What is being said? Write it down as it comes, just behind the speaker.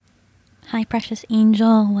Hi, precious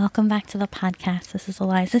angel. Welcome back to the podcast. This is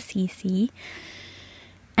Eliza Cece.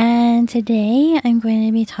 And today I'm going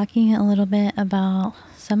to be talking a little bit about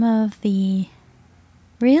some of the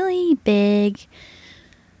really big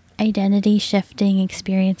identity shifting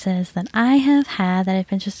experiences that I have had that I've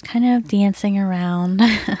been just kind of dancing around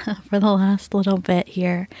for the last little bit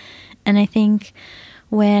here. And I think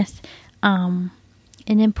with an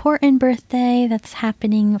important birthday that's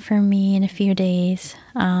happening for me in a few days,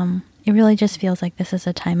 it really just feels like this is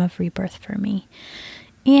a time of rebirth for me.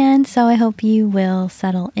 And so I hope you will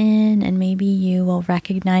settle in and maybe you will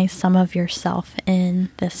recognize some of yourself in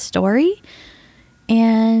this story.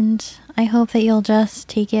 And I hope that you'll just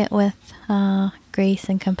take it with grace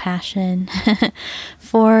and compassion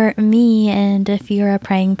for me. And if you're a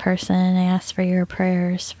praying person, I ask for your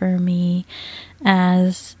prayers for me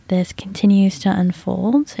as this continues to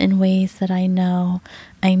unfold in ways that I know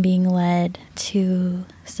I'm being led to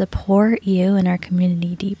support you and our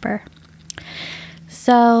community deeper.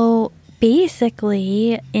 So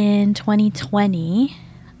basically in 2020,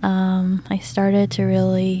 I started to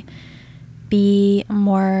really be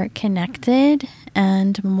more connected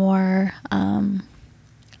and more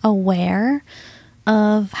aware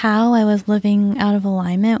of how I was living out of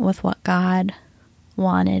alignment with what God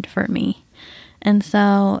wanted for me. And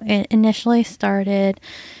so it initially started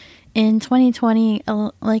in 2020,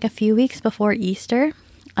 like a few weeks before Easter.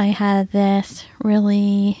 I had this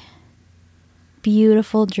really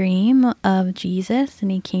beautiful dream of Jesus, and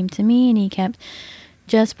he came to me and he kept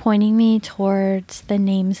just pointing me towards the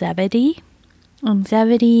name Zebedee. And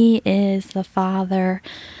Zebedee is the father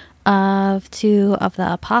of two of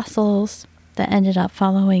the apostles that ended up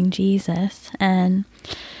following Jesus. And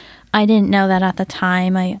I didn't know that at the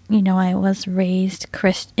time. I was raised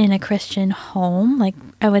in a Christian home, like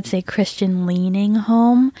I would say Christian leaning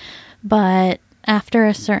home. But after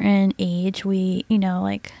a certain age, we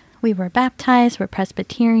were baptized, we're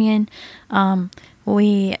Presbyterian. After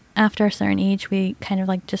a certain age, we kind of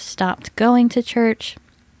like just stopped going to church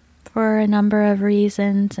for a number of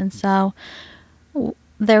reasons. And so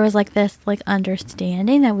there was like this like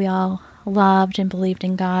understanding that we all loved and believed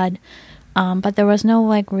in God. But there was no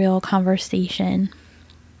like real conversation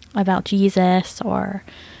about Jesus or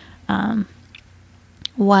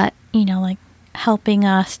what, like helping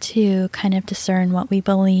us to kind of discern what we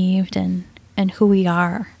believed and who we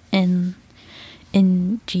are in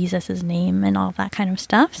Jesus's name and all that kind of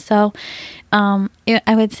stuff. So I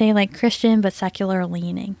would say like Christian but secular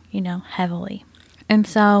leaning, heavily. And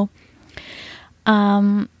so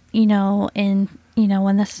when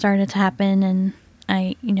this started to happen, and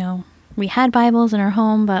we had Bibles in our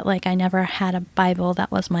home, but like I never had a Bible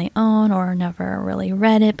that was my own or never really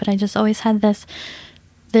read it, but I just always had this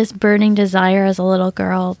burning desire as a little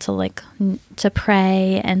girl to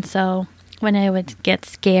pray. And so when I would get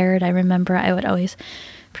scared, I remember I would always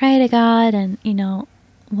pray to God and,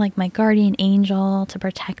 like my guardian angel to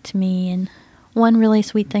protect me. And one really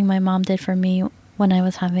sweet thing my mom did for me when I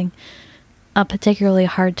was having a particularly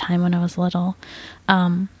hard time when I was little,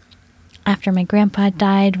 after my grandpa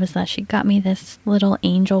died, was that she got me this little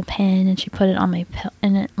angel pin and she put it on my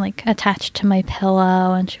and it like attached to my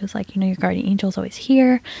pillow, and she was like, your guardian angel's always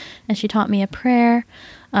here, and she taught me a prayer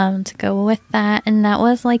to go with that. And that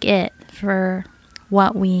was like it for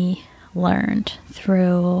what we learned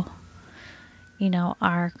through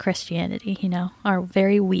our Christianity, our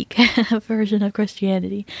very weak version of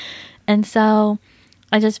Christianity. And so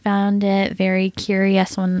I just found it very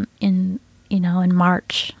curious when in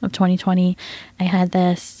March of 2020, I had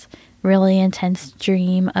this really intense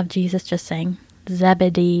dream of Jesus just saying,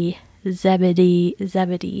 Zebedee, Zebedee,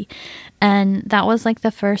 Zebedee. And that was like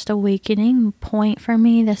the first awakening point for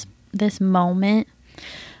me, this moment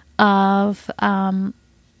of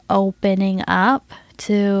opening up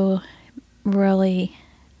to really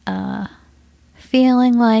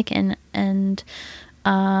feeling like and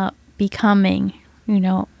becoming,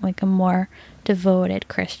 like a more devoted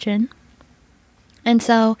Christian. And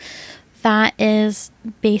so that is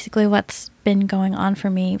basically what's been going on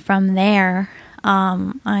for me. From there,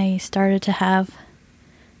 I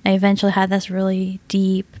eventually had this really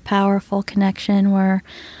deep, powerful connection where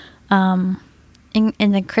in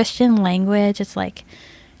the Christian language, it's like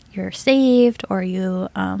you're saved, or you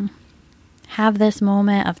have this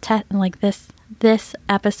moment of this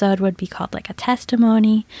episode would be called like a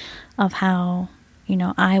testimony of how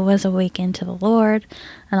I was awakened to the Lord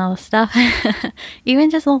and all this stuff. Even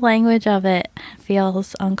just the language of it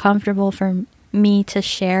feels uncomfortable for me to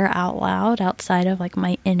share out loud outside of like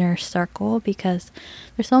my inner circle, because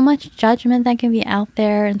there's so much judgment that can be out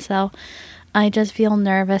there. And so I just feel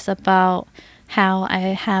nervous about how I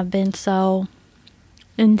have been so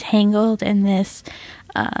entangled in this,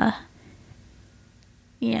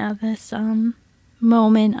 this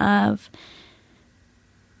moment of,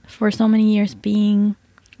 for so many years, being,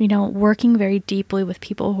 working very deeply with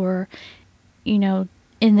people who are, in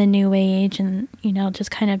the new age, and,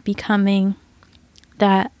 just kind of becoming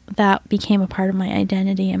that became a part of my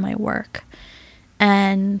identity and my work.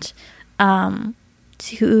 And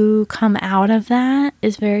to come out of that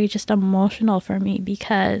is very just emotional for me,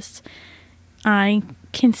 because I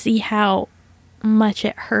can see how much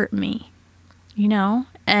it hurt me,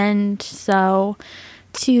 and so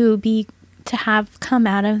to have come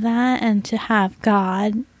out of that, and to have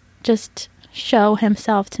God just show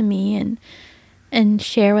himself to me and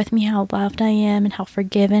share with me how loved I am and how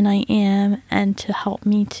forgiven I am, and to help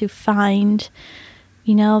me to find,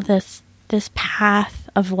 this path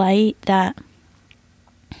of light that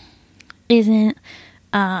isn't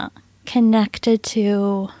connected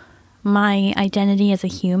to my identity as a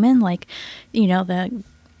human, like,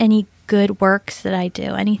 any good works that I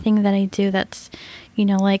do, anything that I do that's,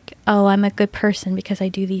 like, oh, I'm a good person because I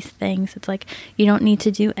do these things. It's like, you don't need to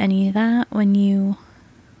do any of that when you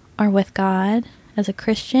are with God as a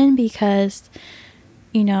Christian, because,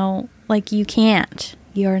 like, you can't.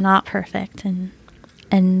 You're not perfect,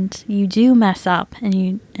 and you do mess up, and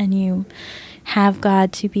you have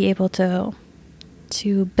God to be able to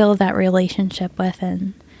build that relationship with,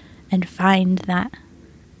 and find that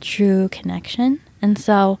true connection. And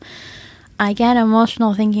so I get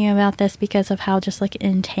emotional thinking about this because of how just, like,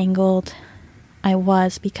 entangled I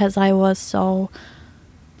was, because I was so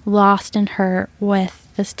lost and hurt with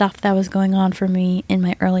the stuff that was going on for me in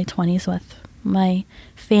my early 20s with my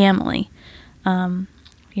family.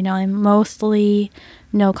 I mostly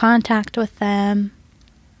no contact with them,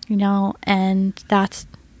 and that's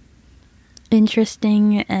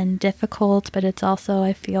interesting and difficult, but it's also,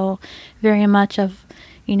 I feel, very much of,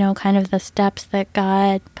 kind of the steps that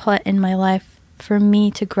God put in my life for me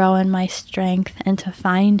to grow in my strength and to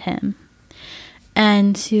find him,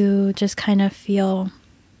 and to just kind of feel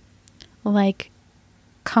like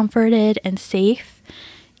comforted and safe,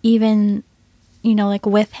 even, like,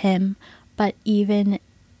 with him, but even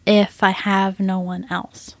if I have no one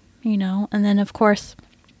else, and then, of course,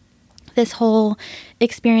 this whole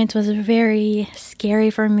experience was very scary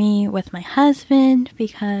for me with my husband,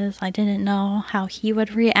 because I didn't know how he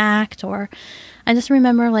would react. Or I just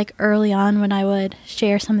remember, like, early on when I would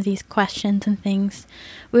share some of these questions and things,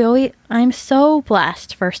 I'm so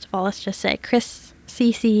blessed. First of all, let's just say Chris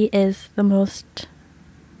Cece is the most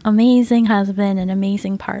amazing husband, an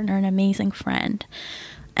amazing partner, an amazing friend.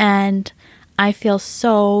 And I feel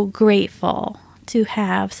so grateful to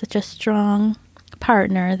have such a strong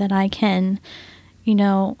partner that I can,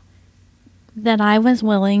 that I was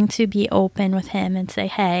willing to be open with him and say,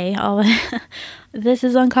 hey, this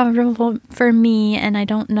is uncomfortable for me, and I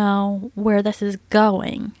don't know where this is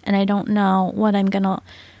going, and I don't know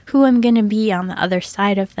who I'm gonna be on the other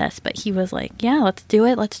side of this. But he was like, yeah, let's do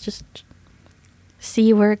it. Let's just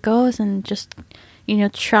see where it goes, and just,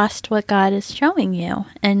 trust what God is showing you,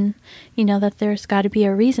 and, that there's got to be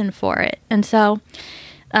a reason for it. And so,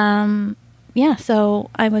 so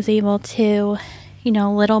I was able to,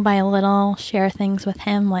 little by little share things with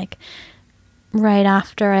him. Like, right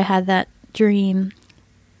after I had that dream,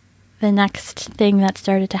 the next thing that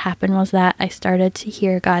started to happen was that I started to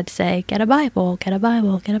hear God say, get a Bible, get a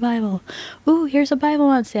Bible, get a Bible. Ooh, here's a Bible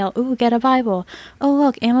on sale. Ooh, get a Bible. Oh,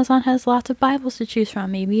 look, Amazon has lots of Bibles to choose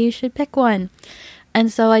from. Maybe you should pick one.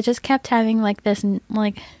 And so I just kept having, like, this,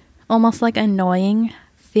 like, almost like annoying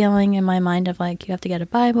feeling in my mind of, like, you have to get a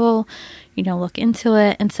Bible, look into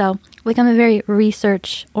it. And so, like, I'm a very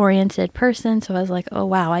research oriented person, so I was like, oh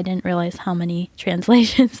wow, I didn't realize how many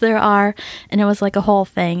translations there are, and it was like a whole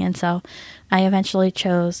thing. And so I eventually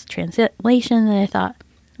chose translation that I thought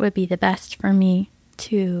would be the best for me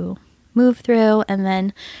to move through, and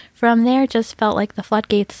then from there just felt like the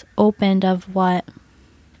floodgates opened of what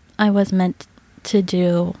I was meant to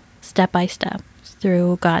do step by step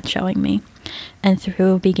through God showing me, and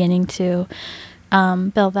through beginning to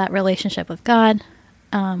build that relationship with God,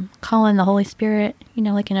 call in the Holy Spirit,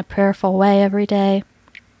 like in a prayerful way every day,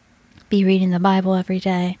 be reading the Bible every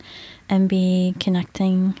day, and be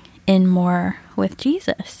connecting in more with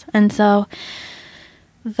Jesus. And so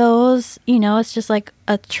those, it's just like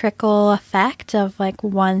a trickle effect of, like,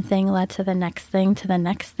 one thing led to the next thing to the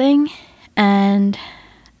next thing. And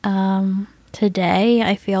today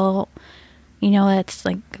I feel, it's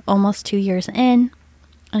like almost 2 years in,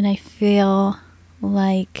 and I feel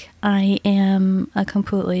like I am a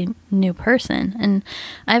completely new person. And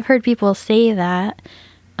I've heard people say that,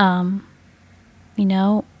 You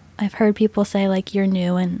know, I've heard people say like you're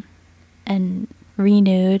new and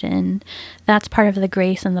renewed, and that's part of the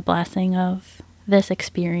grace and the blessing of this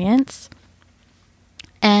experience.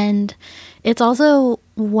 And it's also,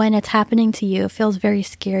 when it's happening to you, it feels very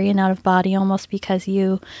scary and out of body, almost because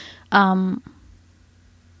you know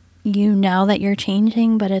that you're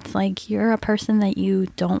changing, but it's like you're a person that you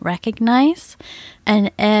don't recognize,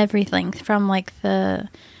 and everything from like the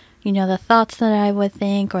thoughts that I would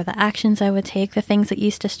think, or the actions I would take, the things that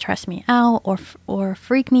used to stress me out or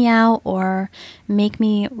freak me out or make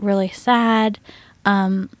me really sad.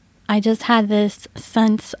 I just had this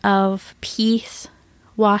sense of peace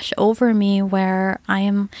wash over me, where I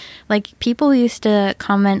am like, people used to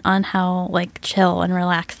comment on how like chill and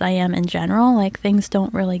relaxed I am in general, like things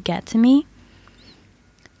don't really get to me.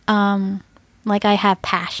 Like I have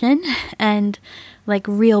passion and like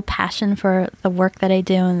real passion for the work that I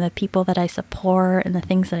do and the people that I support and the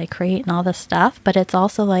things that I create and all this stuff, but it's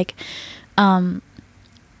also like I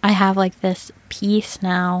have like this peace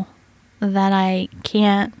now that I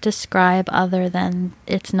can't describe other than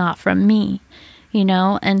it's not from me, you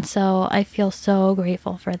know? And so I feel so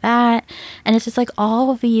grateful for that. And it's just like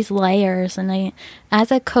all of these layers. And I,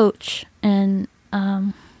 as a coach, and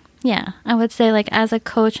I would say like as a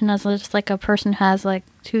coach and as just like a person who has like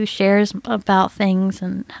who shares about things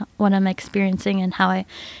and what I'm experiencing and how I,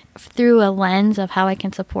 through a lens of how I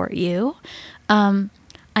can support you, I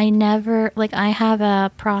never, like, I have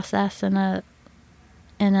a process and a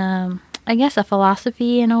I guess a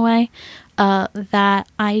philosophy in a way, that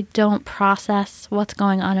I don't process what's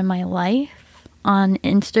going on in my life on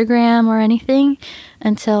Instagram or anything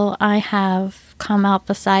until I have come out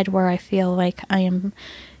the side where I feel like I am,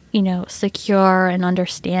 you know, secure and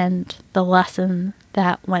understand the lesson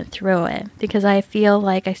that went through it. Because I feel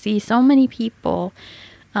like I see so many people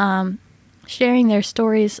sharing their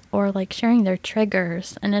stories or like sharing their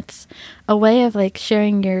triggers, and it's a way of like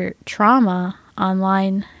sharing your trauma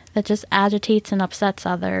online that just agitates and upsets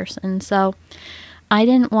others. And so I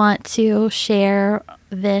didn't want to share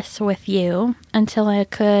this with you until I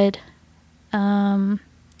could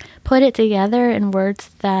put it together in words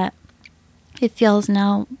that it feels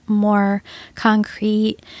now more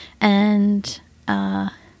concrete and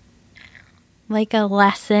like a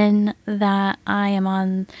lesson that I am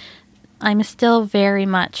on. I'm still very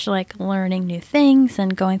much like learning new things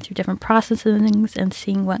and going through different processes and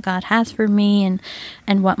seeing what God has for me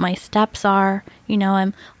and what my steps are. You know,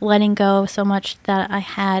 I'm letting go of so much that I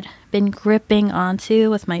had been gripping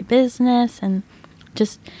onto with my business, and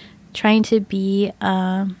just trying to be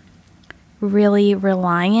really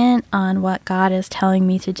reliant on what God is telling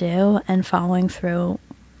me to do and following through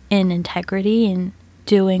in integrity and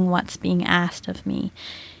doing what's being asked of me.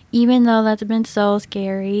 Even though that's been so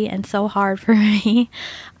scary and so hard for me,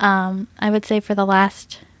 I would say for the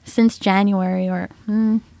last, since January or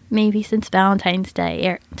maybe since Valentine's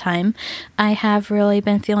Day time, I have really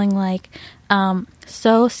been feeling like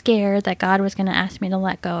so scared that God was going to ask me to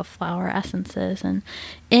let go of flower essences. And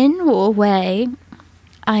in a way,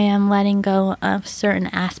 I am letting go of certain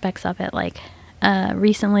aspects of it. Like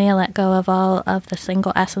recently I let go of all of the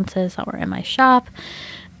single essences that were in my shop.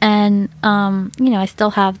 And, you know, I still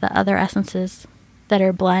have the other essences that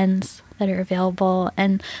are blends that are available.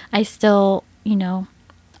 And I still, you know,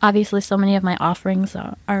 obviously so many of my offerings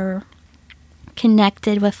are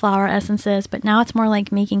connected with flower essences, but now it's more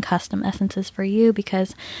like making custom essences for you,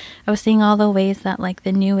 because I was seeing all the ways that like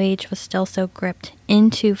the new age was still so gripped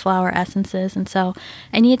into flower essences. And so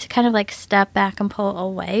I needed to kind of like step back and pull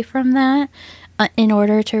away from that in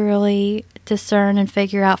order to really discern and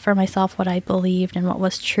figure out for myself what I believed and what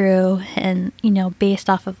was true, and, you know, based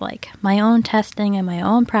off of like my own testing and my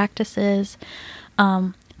own practices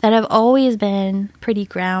that have always been pretty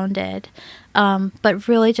grounded, but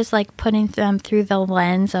really just like putting them through the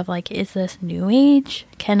lens of like, is this new age?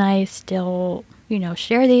 Can I still, you know,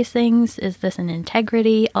 share these things? Is this an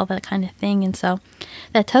integrity? All that kind of thing. And so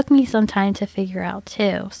that took me some time to figure out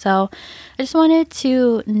too. So I just wanted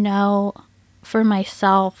to know for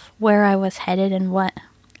myself where I was headed and what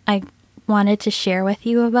I wanted to share with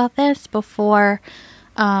you about this before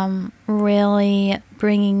really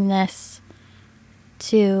bringing this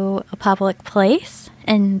to a public place.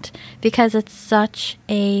 And because it's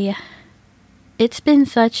been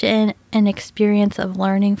such an experience of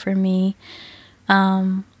learning for me,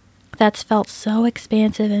 that's felt so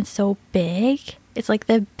expansive and so big. It's like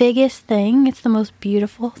the biggest thing. It's the most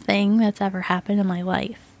beautiful thing that's ever happened in my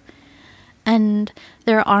life. And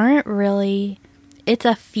there aren't really, it's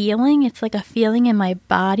a feeling, it's like a feeling in my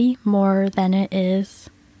body more than it is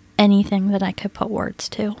anything that I could put words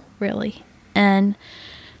to, really. And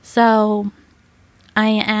so I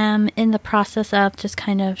am in the process of just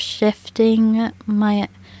kind of shifting my,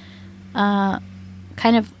 I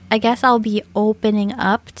guess I'll be opening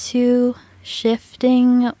up to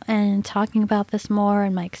shifting and talking about this more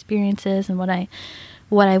and my experiences and what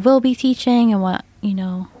I will be teaching and what,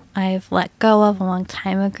 I've let go of a long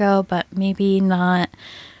time ago, but maybe not,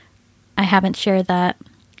 I haven't shared that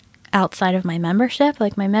outside of my membership.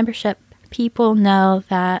 Like, my membership people know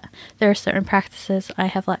that there are certain practices I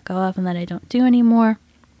have let go of and that I don't do anymore,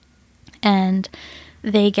 and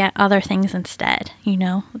they get other things instead.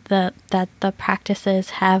 That the practices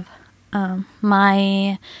have,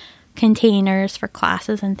 my containers for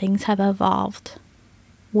classes and things have evolved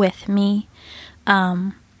with me,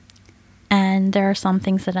 and there are some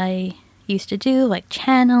things that I used to do, like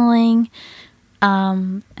channeling,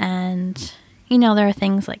 and there are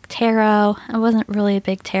things like tarot. I wasn't really a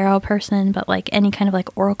big tarot person, but like any kind of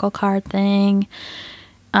like oracle card thing,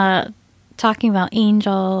 talking about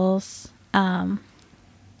angels,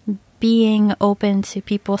 being open to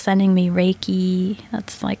people sending me Reiki.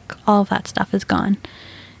 That's like, all of that stuff is gone.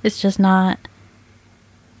 It's just not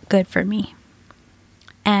good for me.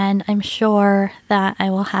 And I'm sure that I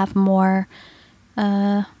will have more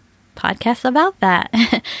podcasts about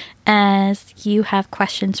that as you have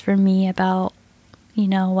questions for me about,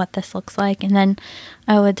 what this looks like. And then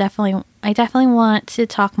I definitely want to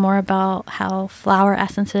talk more about how flower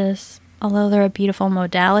essences, although they're a beautiful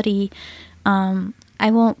modality, I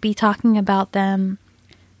won't be talking about them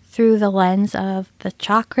through the lens of the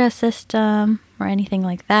chakra system or anything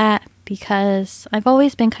like that, because I've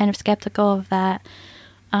always been kind of skeptical of that.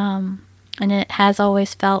 And it has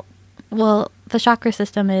always felt, well, the chakra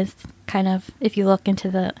system is kind of, if you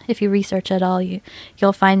research it all,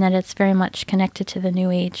 you'll find that it's very much connected to the New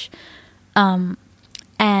Age.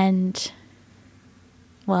 And,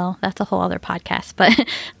 well, that's a whole other podcast, but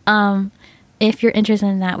if you're interested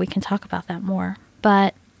in that, we can talk about that more.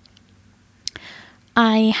 But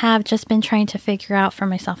I have just been trying to figure out for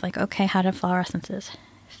myself, like, okay, how do flower essences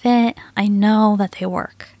fit? I know that they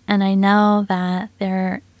work, and I know that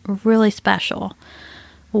they're a really special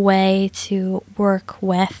way to work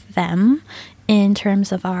with them in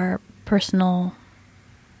terms of our personal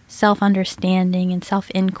self-understanding and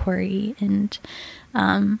self-inquiry, and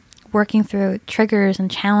working through triggers and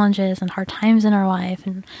challenges and hard times in our life,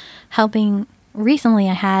 and helping. Recently,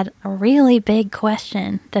 I had a really big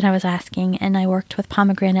question that I was asking, and I worked with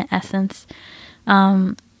pomegranate essence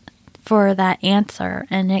for that answer,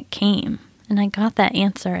 and it came, and I got that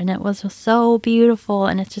answer, and it was so beautiful.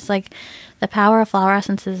 And it's just like, the power of flower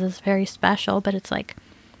essences is very special, but it's like,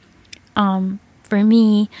 for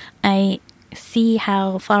me, I see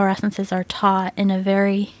how flower essences are taught in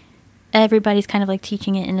everybody's kind of like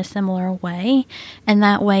teaching it in a similar way, and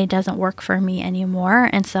that way doesn't work for me anymore.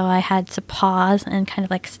 And so I had to pause and kind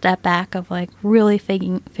of like step back of like really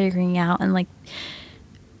figuring out, and like,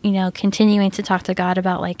 continuing to talk to God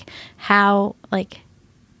about like, how, like,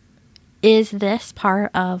 is this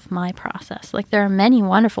part of my process? Like, there are many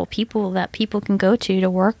wonderful people that people can go to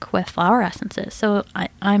work with flower essences. So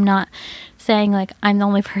I'm not saying like I'm the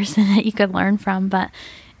only person that you could learn from, but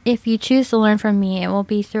if you choose to learn from me, it will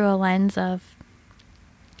be through a lens of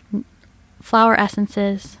flower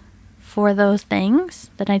essences for those things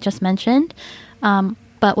that I just mentioned,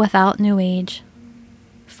 but without New Age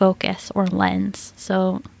focus or lens.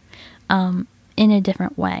 So, in a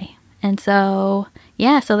different way. And so,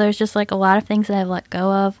 yeah, so there's just like a lot of things that I've let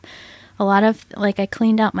go of. A lot of, like, I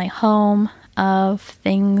cleaned out my home of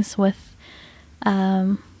things with,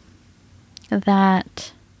 that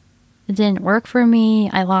it didn't work for me.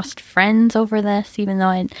 I lost friends over this, even though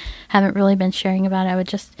I haven't really been sharing about it. I would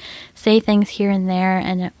just say things here and there,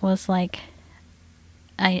 and it was like,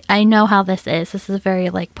 I know how this is. This is a very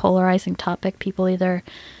like polarizing topic. People either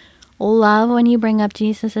love when you bring up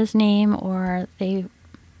Jesus's name, or they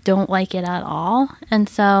don't like it at all. And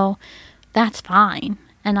so that's fine.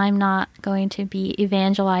 And I'm not going to be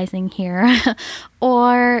evangelizing here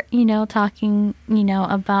or, talking,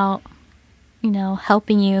 about,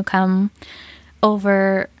 helping you come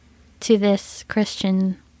over to this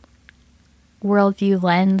Christian worldview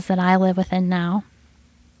lens that I live within now.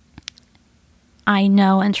 I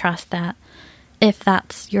know and trust that if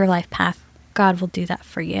that's your life path, God will do that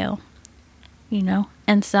for you,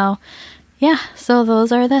 And so, yeah, so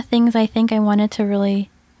those are the things I think I wanted to really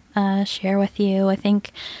share with you. I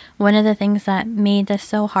think one of the things that made this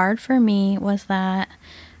so hard for me was that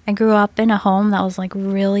I grew up in a home that was like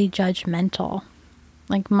really judgmental.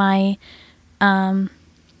 Like my, one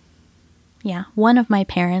of my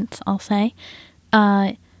parents, I'll say,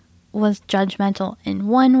 was judgmental in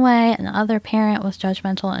one way and the other parent was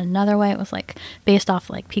judgmental in another way. It was like based off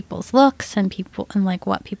like people's looks and people and like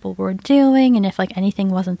what people were doing, and if like anything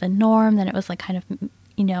wasn't the norm, then it was like kind of,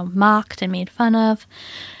 you know, mocked and made fun of.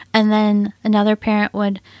 And then another parent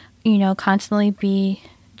would, you know, constantly be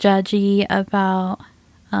judgy about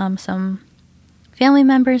some family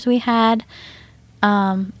members we had,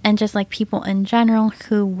 and just like people in general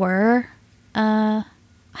who were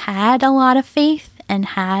had a lot of faith and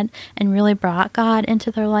really brought God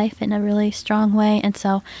into their life in a really strong way. And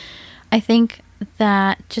so I think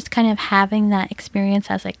that just kind of having that experience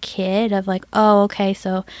as a kid of like, oh, okay,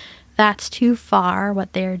 so that's too far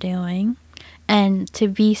what they're doing. And to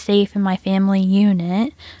be safe in my family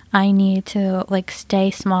unit, I need to like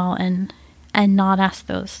stay small and not ask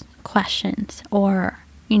those questions, or,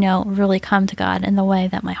 you know, really come to God in the way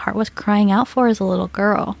that my heart was crying out for as a little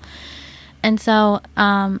girl. And so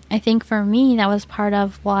I think for me, that was part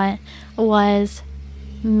of what was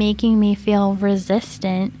making me feel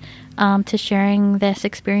resistant to sharing this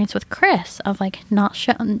experience with Chris, of like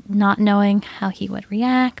not knowing how he would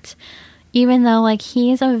react, even though like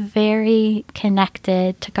he's a very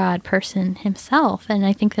connected to God person himself. And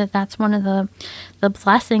I think that that's one of the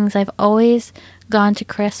blessings. I've always gone to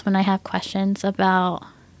Chris when I have questions about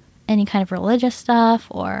any kind of religious stuff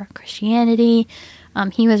or Christianity.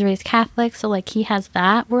 He was raised Catholic, so like he has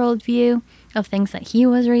that worldview of things that he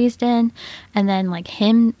was raised in, and then like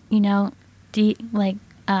him, you know,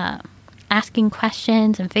 asking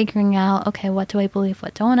questions and figuring out, okay, what do I believe,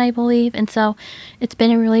 what don't I believe? And so it's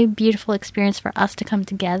been a really beautiful experience for us to come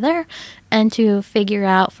together and to figure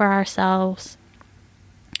out for ourselves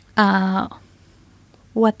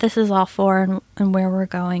what this is all for and where we're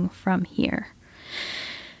going from here.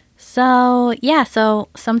 So, yeah, so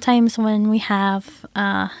sometimes when we have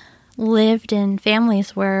lived in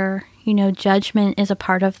families where, you know, judgment is a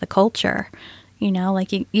part of the culture, you know,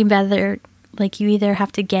 like you either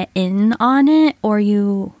have to get in on it or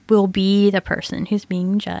you will be the person who's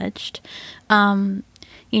being judged. You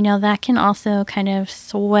know, that can also kind of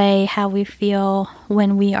sway how we feel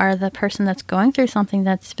when we are the person that's going through something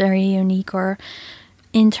that's very unique or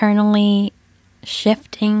internally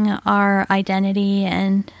shifting our identity,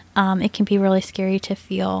 and it can be really scary to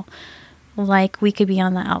feel like we could be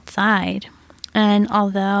on the outside. And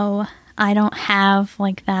although I don't have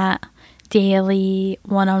like that daily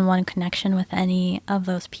one-on-one connection with any of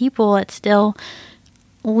those people, it still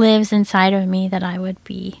lives inside of me that I would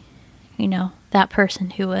be, you know, that person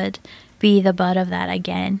who would be the butt of that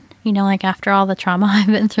again. You know, like after all the trauma I've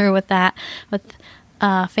been through with that, with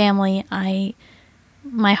family,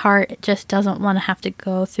 my heart just doesn't want to have to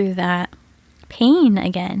go through that pain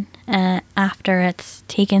again after it's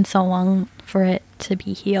taken so long for it to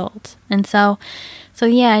be healed. And so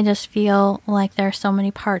yeah, I just feel like there are so many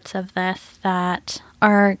parts of this that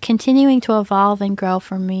are continuing to evolve and grow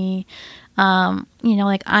for me. You know,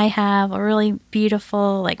 like I have a really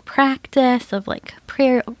beautiful like practice of like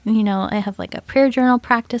prayer. You know, I have like a prayer journal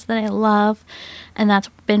practice that I love, and that's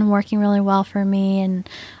been working really well for me. And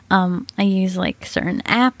I use like certain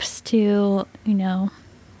apps to, you know,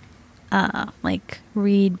 like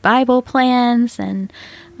read Bible plans, and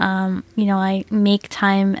you know, I make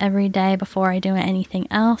time every day before I do anything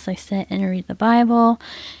else. I sit and read the Bible,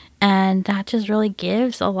 and that just really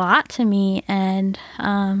gives a lot to me. And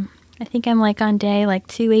I think I'm like on day like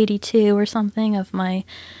 282 or something of my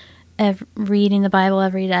reading the Bible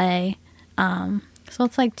every day. So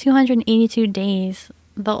it's like 282 days.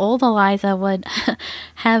 The old Eliza would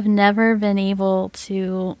have never been able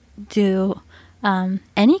to do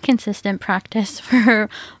any consistent practice for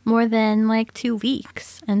more than like 2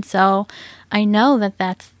 weeks. And so I know that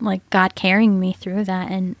that's like God carrying me through that,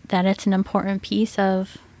 and that it's an important piece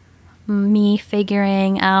of me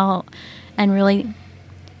figuring out and really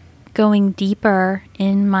going deeper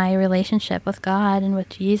in my relationship with God and with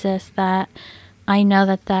Jesus, that I know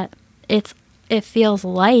that it feels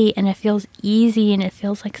light and it feels easy and it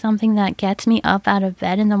feels like something that gets me up out of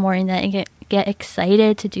bed in the morning, that I get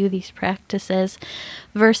excited to do these practices,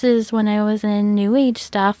 versus when I was in New Age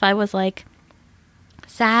stuff, I was like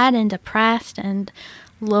sad and depressed and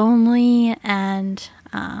lonely and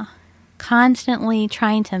constantly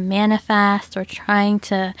trying to manifest or trying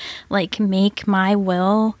to like make my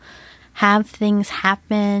will have things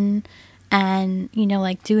happen, and you know,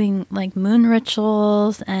 like doing like moon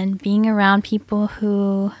rituals and being around people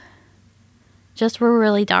who just were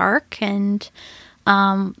really dark. And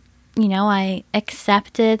you know, I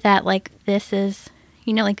accepted that like this is,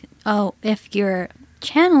 you know, like, oh, if you're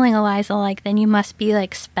channeling Eliza, like, then you must be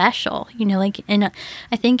like special, like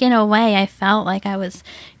I think in a way I felt like I was,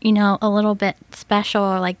 a little bit special,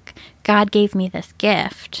 or like God gave me this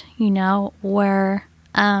gift, where,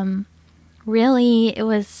 really it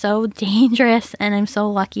was so dangerous, and I'm so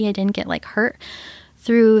lucky I didn't get like hurt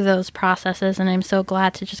through those processes. And I'm so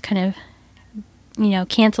glad to just kind of,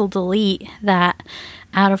 cancel, delete that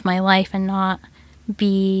out of my life and not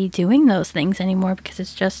be doing those things anymore, because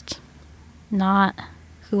it's just not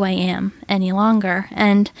who I am any longer.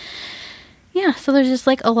 And yeah, so there's just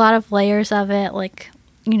like a lot of layers of it, like,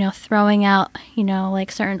 throwing out,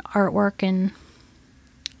 like certain artwork and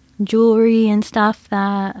jewelry and stuff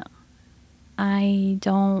that I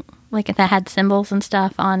don't like, that had symbols and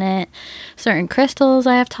stuff on it. Certain crystals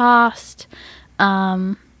I have tossed.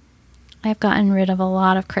 I've gotten rid of a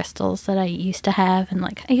lot of crystals that I used to have, and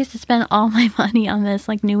like I used to spend all my money on this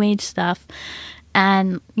like new age stuff,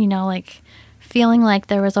 and like feeling like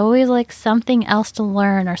there was always like something else to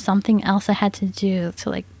learn or something else I had to do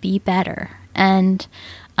to like be better. And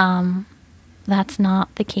that's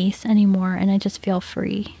not the case anymore, and I just feel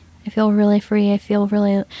free. I feel really free. I feel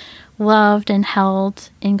really loved and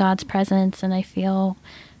held in God's presence, and I feel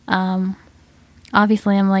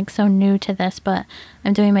obviously I'm like so new to this, but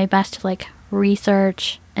I'm doing my best to like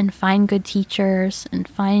research and find good teachers and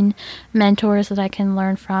find mentors that I can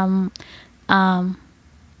learn from, and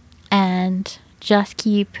just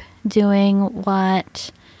keep doing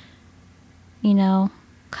what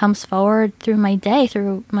comes forward through my day,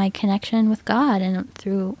 through my connection with God, and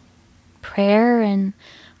through prayer and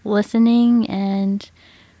listening, and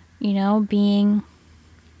being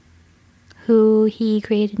who He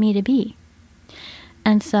created me to be.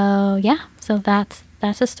 And so so that's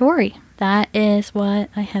a story. That is what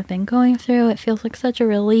I have been going through. It feels like such a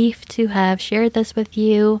relief to have shared this with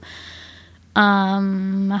you.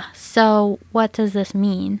 So what does this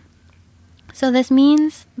mean? So this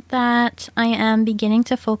means that I am beginning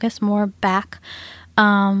to focus more back,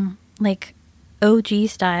 like OG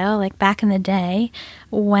style, like back in the day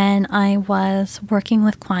when I was working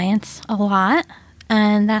with clients a lot.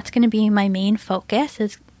 And that's going to be my main focus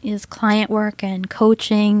is client work and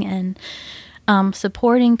coaching and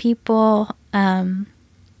supporting people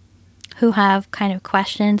who have kind of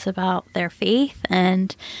questions about their faith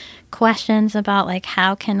and questions about like,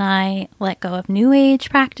 how can I let go of new age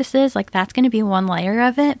practices? Like, that's going to be one layer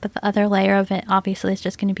of it, but the other layer of it obviously is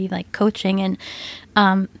just going to be like coaching and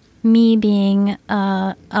me being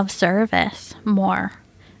of service more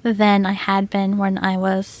than I had been when I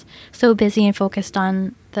was so busy and focused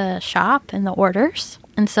on the shop and the orders.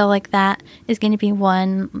 And so like that is going to be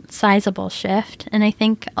one sizable shift. And I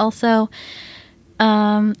think also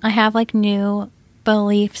I have like new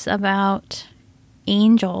beliefs about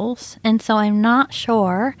angels, and so I'm not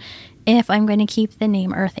sure if I'm going to keep the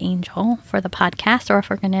name Earth Angel for the podcast or if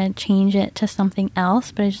we're going to change it to something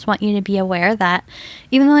else. But I just want you to be aware that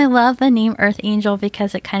even though I love the name Earth Angel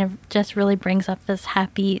because it kind of just really brings up this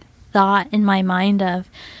happy thought in my mind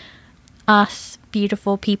of us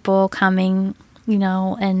beautiful people coming,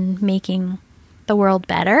 and making the world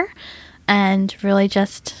better, and really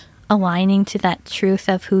just aligning to that truth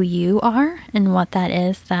of who you are and what that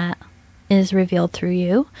is revealed through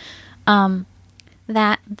you,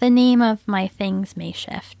 that the name of my things may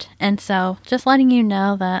shift. And so just letting you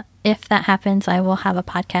know that if that happens, I will have a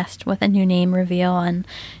podcast with a new name reveal. And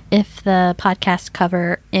if the podcast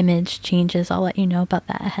cover image changes, I'll let you know about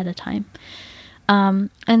that ahead of time.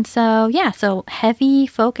 And so, so heavy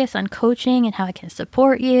focus on coaching and how I can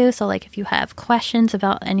support you. So like if you have questions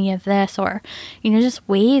about any of this, or, just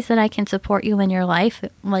ways that I can support you in your life,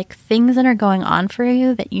 like things that are going on for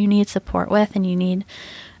you that you need support with, and you need,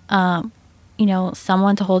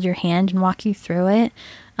 someone to hold your hand and walk you through it.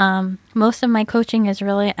 Most of my coaching is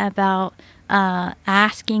really about,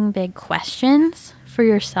 asking big questions for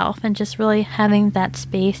yourself and just really having that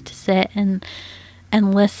space to sit and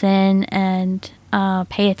listen and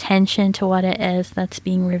pay attention to what it is that's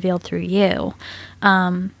being revealed through you.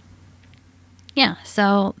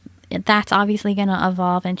 So that's obviously going to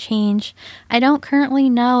evolve and change. I don't currently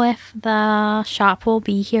know if the shop will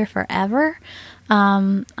be here forever.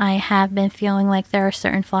 I have been feeling like there are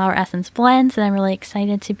certain flower essence blends that I'm really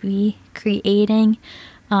excited to be creating.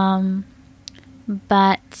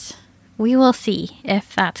 But we will see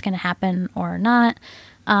if that's going to happen or not.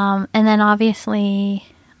 And then obviously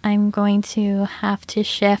I'm going to have to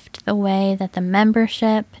shift the way that the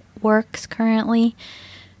membership works currently.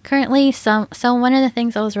 So one of the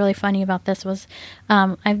things that was really funny about this was,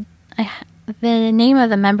 the name of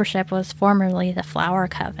the membership was formerly the Flower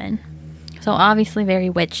Coven, So obviously very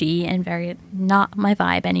witchy and very not my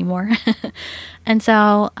vibe anymore. And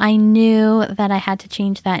so I knew that I had to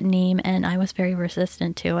change that name, and I was very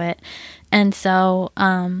resistant to it. And so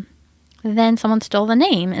then someone stole the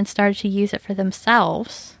name and started to use it for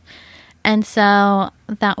themselves. And so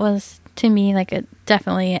that was, to me, like a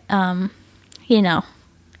definitely,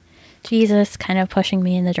 Jesus kind of pushing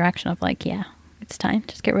me in the direction of like, yeah, it's time,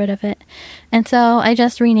 just get rid of it. And so I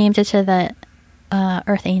just renamed it to the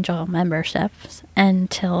Earth Angel memberships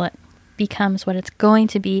until it becomes what it's going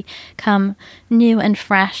to become, new and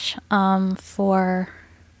fresh for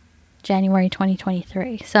January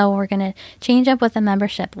 2023. So we're going to change up what the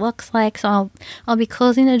membership looks like. So I'll be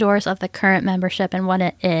closing the doors of the current membership and what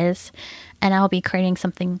it is, and I'll be creating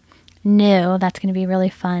something new that's going to be really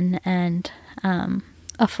fun and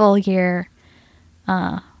a full year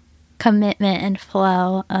commitment and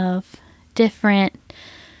flow of different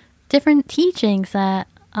teachings that,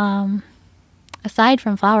 aside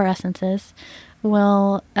from flower essences,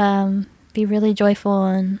 will be really joyful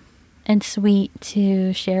and sweet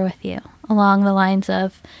to share with you, along the lines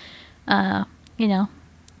of,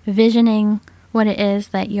 visioning what it is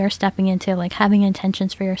that you're stepping into, like having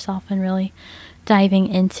intentions for yourself and really diving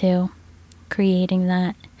into creating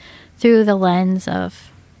that through the lens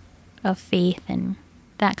of faith and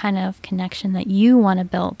that kind of connection that you want to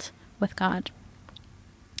build with God.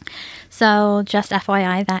 So just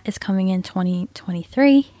FYI, that is coming in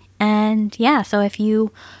 2023. And yeah, so if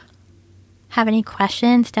you have any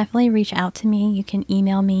questions, definitely reach out to me. You can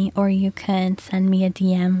email me or you can send me a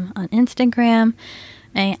DM on Instagram.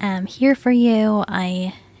 I am here for you.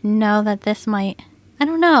 I know that this might, I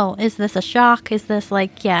don't know, is this a shock? Is this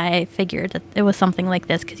like, yeah, I figured that it was something like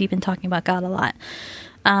this because you've been talking about God a lot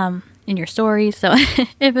in your stories. So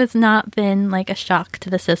if it's not been like a shock to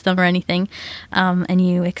the system or anything, and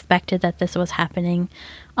you expected that this was happening,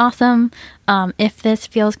 awesome. If this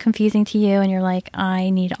feels confusing to you and you're like, I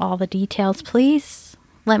need all the details, please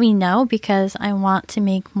let me know, because I want to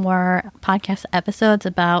make more podcast episodes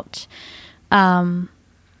about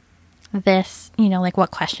this, like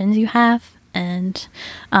what questions you have, and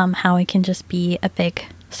how I can just be a big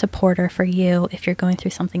supporter for you if you're going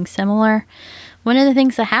through something similar. One of the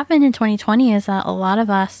things that happened in 2020 is that a lot of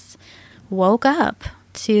us woke up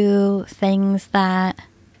to things that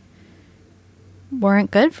weren't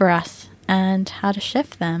good for us and how to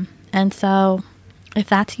shift them. And so if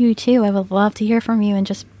that's you too, I would love to hear from you and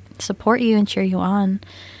just support you and cheer you on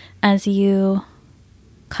as you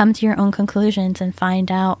come to your own conclusions and find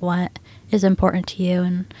out what is important to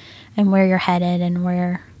you and where you're headed and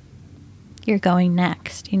where you're going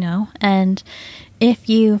next, And if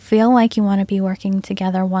you feel like you want to be working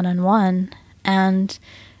together one-on-one and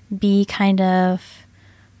be kind of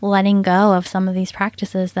letting go of some of these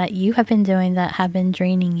practices that you have been doing that have been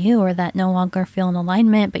draining you, or that no longer feel in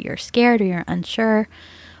alignment, but you're scared or you're unsure,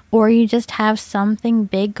 or you just have something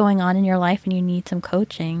big going on in your life and you need some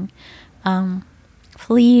coaching,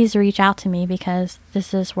 please reach out to me, because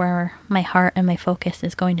this is where my heart and my focus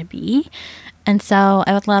is going to be. And so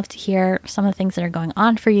I would love to hear some of the things that are going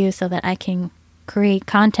on for you so that I can create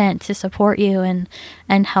content to support you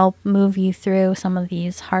and help move you through some of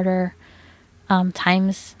these harder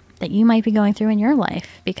times that you might be going through in your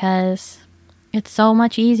life, because it's so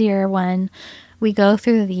much easier when we go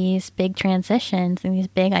through these big transitions and these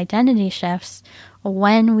big identity shifts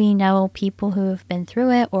when we know people who've been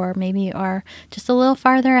through it, or maybe are just a little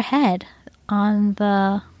farther ahead on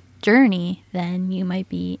the journey than you might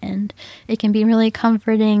be. And it can be really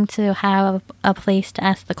comforting to have a place to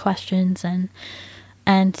ask the questions and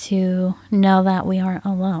to know that we aren't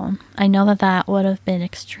alone. I know that would have been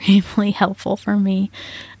extremely helpful for me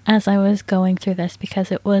as I was going through this,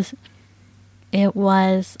 because it was a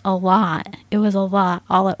lot. It was a lot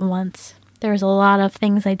all at once. There was a lot of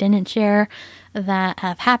things I didn't share that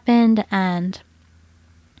have happened, and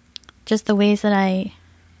just the ways that I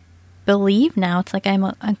believe now. It's like I'm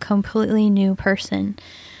a completely new person,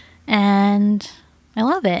 and I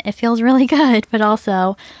love it. It feels really good, but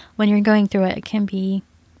also when you're going through it, it can be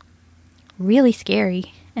really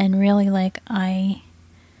scary and really like I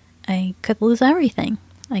could lose everything.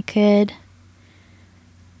 I could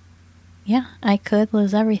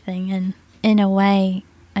lose everything, and in a way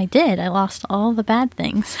I did. I lost all the bad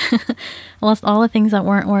things. I lost all the things that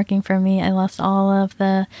weren't working for me. I lost all of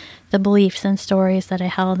the beliefs and stories that I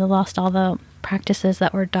held. I lost all the practices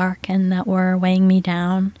that were dark and that were weighing me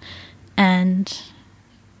down. And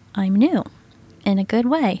I'm new in a good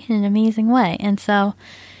way, in an amazing way. And so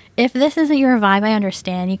if this isn't your vibe, I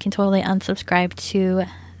understand. You can totally unsubscribe to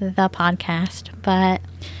the podcast, but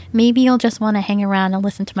maybe you'll just want to hang around and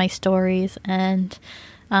listen to my stories and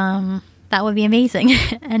that would be amazing.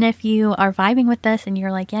 And if you are vibing with this and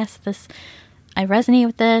you're like, yes, I resonate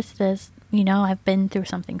with this, I've been through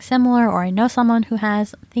something similar, or I know someone who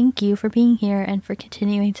has, thank you for being here and for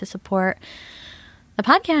continuing to support the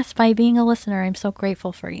podcast by being a listener. I'm so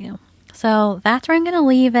grateful for you. So that's where I'm going to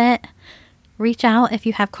leave it. Reach out if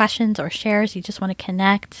you have questions or shares, you just want to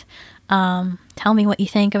connect. Tell me what you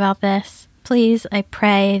think about this. Please, I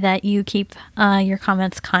pray that you keep your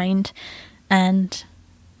comments kind and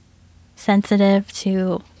sensitive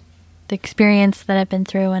to the experience that I've been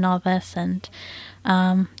through and all this. And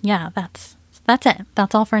that's it.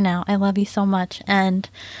 That's all for now. I love you so much, and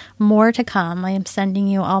more to come. I am sending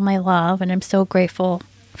you all my love, and I'm so grateful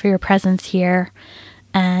for your presence here.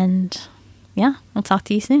 And yeah, I'll talk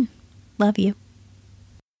to you soon. Love you.